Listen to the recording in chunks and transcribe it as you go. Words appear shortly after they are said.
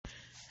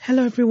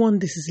Hello everyone,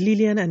 this is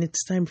Lillian and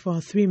it's time for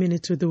our 3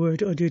 minutes with the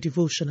word audio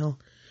devotional.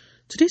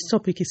 Today's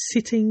topic is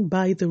sitting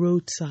by the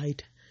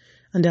roadside,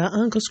 and our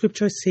anchor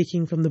scripture is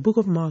taken from the book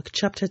of Mark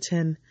chapter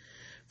 10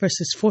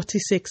 verses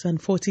 46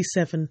 and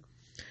 47.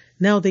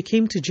 Now they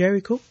came to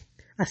Jericho.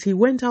 As he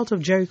went out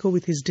of Jericho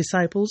with his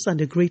disciples and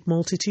a great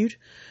multitude,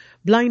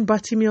 blind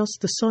Bartimaeus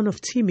the son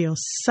of Timaeus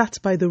sat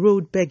by the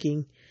road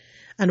begging.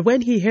 And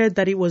when he heard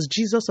that it was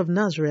Jesus of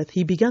Nazareth,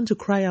 he began to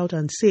cry out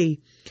and say,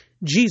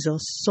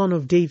 Jesus, Son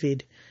of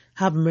David,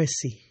 have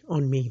mercy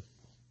on me.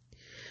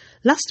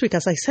 Last week,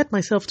 as I set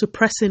myself to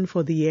press in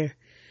for the year,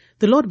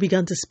 the Lord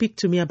began to speak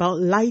to me about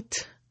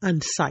light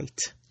and sight.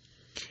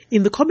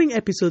 In the coming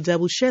episodes, I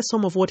will share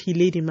some of what He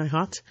laid in my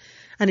heart,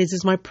 and it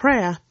is my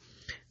prayer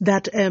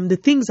that the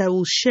things I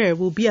will share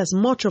will be as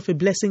much of a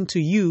blessing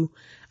to you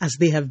as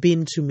they have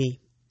been to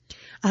me.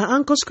 Our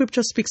anchor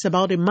scripture speaks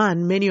about a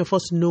man many of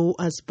us know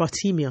as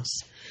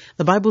Bartimaeus.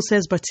 The Bible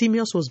says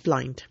Bartimaeus was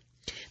blind.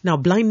 Now,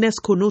 blindness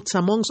connotes,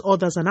 amongst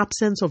others, an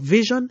absence of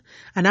vision,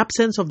 an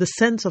absence of the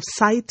sense of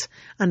sight,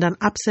 and an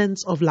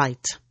absence of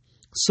light.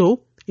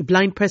 So, a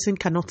blind person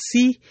cannot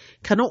see,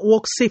 cannot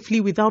walk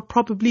safely without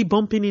probably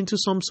bumping into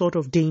some sort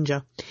of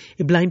danger.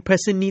 A blind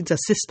person needs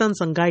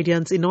assistance and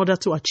guidance in order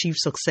to achieve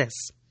success.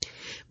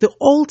 The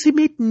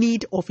ultimate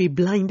need of a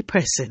blind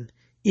person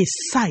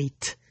is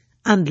sight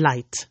and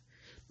light.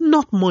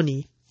 Not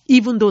money,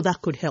 even though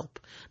that could help.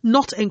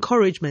 Not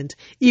encouragement,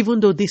 even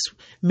though this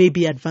may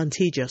be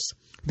advantageous.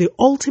 The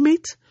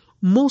ultimate,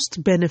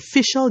 most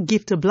beneficial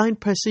gift a blind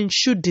person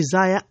should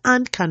desire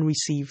and can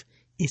receive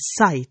is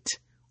sight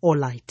or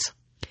light.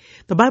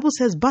 The Bible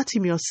says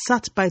Bartimaeus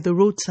sat by the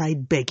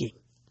roadside begging.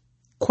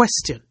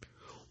 Question: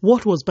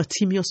 what was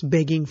Bartimaeus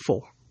begging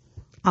for?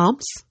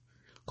 Alms?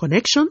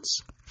 Connections?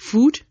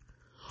 Food?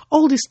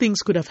 All these things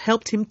could have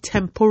helped him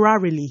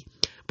temporarily,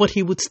 but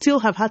he would still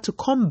have had to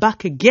come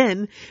back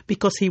again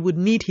because he would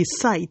need his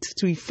sight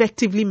to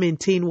effectively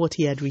maintain what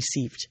he had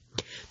received.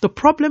 The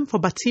problem for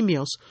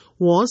Bartimaeus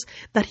was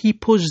that he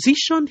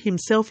positioned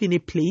himself in a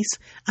place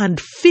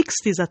and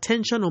fixed his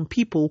attention on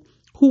people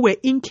who were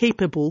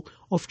incapable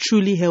of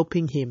truly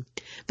helping him.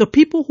 The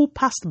people who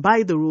passed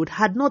by the road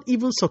had not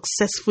even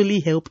successfully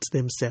helped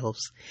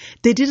themselves.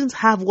 They didn't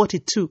have what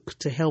it took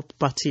to help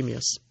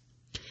Bartimaeus.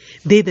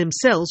 They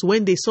themselves,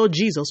 when they saw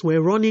Jesus,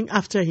 were running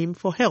after him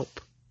for help.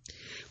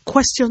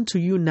 Question to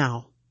you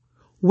now: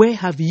 where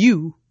have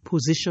you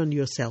positioned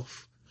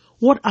yourself?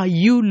 What are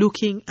you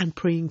looking and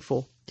praying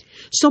for?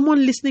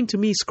 Someone listening to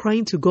me is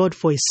crying to God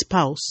for a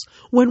spouse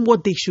when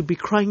what they should be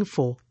crying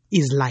for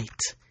is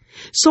light.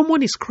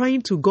 Someone is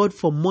crying to God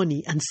for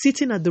money and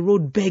sitting at the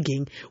road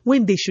begging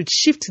when they should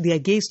shift their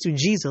gaze to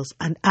Jesus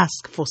and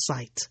ask for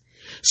sight.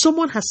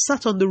 Someone has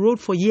sat on the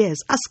road for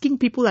years asking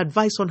people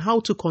advice on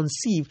how to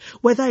conceive,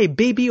 whether a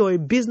baby or a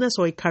business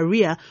or a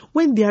career,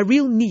 when their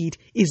real need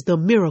is the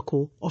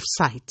miracle of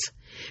sight.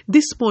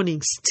 This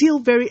morning, still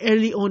very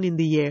early on in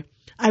the year,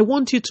 I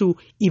want you to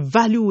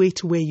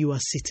evaluate where you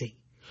are sitting.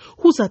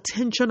 Whose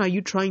attention are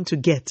you trying to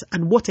get,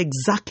 and what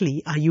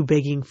exactly are you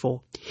begging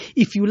for?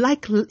 If you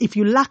lack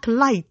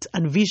light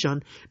and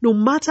vision, no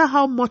matter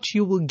how much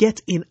you will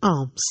get in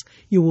alms,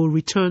 you will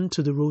return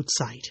to the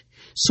roadside.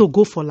 So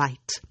go for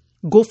light.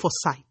 Go for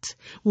sight.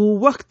 We'll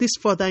work this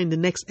further in the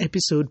next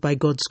episode by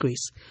God's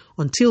grace.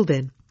 Until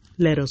then,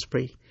 let us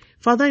pray.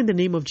 Father, in the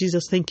name of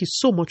Jesus, thank you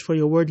so much for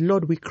your word.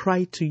 Lord, we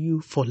cry to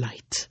you for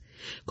light.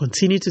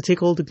 Continue to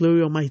take all the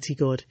glory, Almighty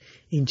God.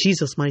 In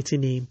Jesus' mighty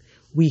name,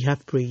 we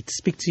have prayed.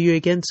 Speak to you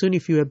again soon.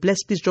 If you are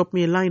blessed, please drop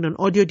me a line on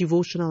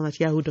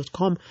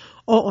audiodevotional@yahoo.com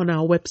or on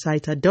our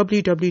website at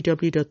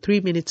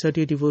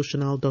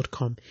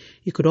www.3minutesaudiodevotional.com.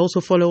 You could also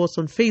follow us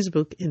on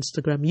Facebook,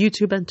 Instagram,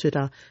 YouTube, and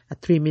Twitter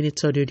at 3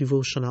 Minutes Audio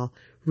Devotional.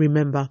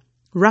 Remember,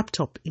 wrapped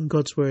up in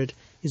God's Word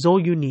is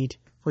all you need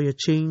for your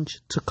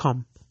change to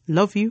come.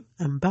 Love you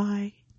and bye.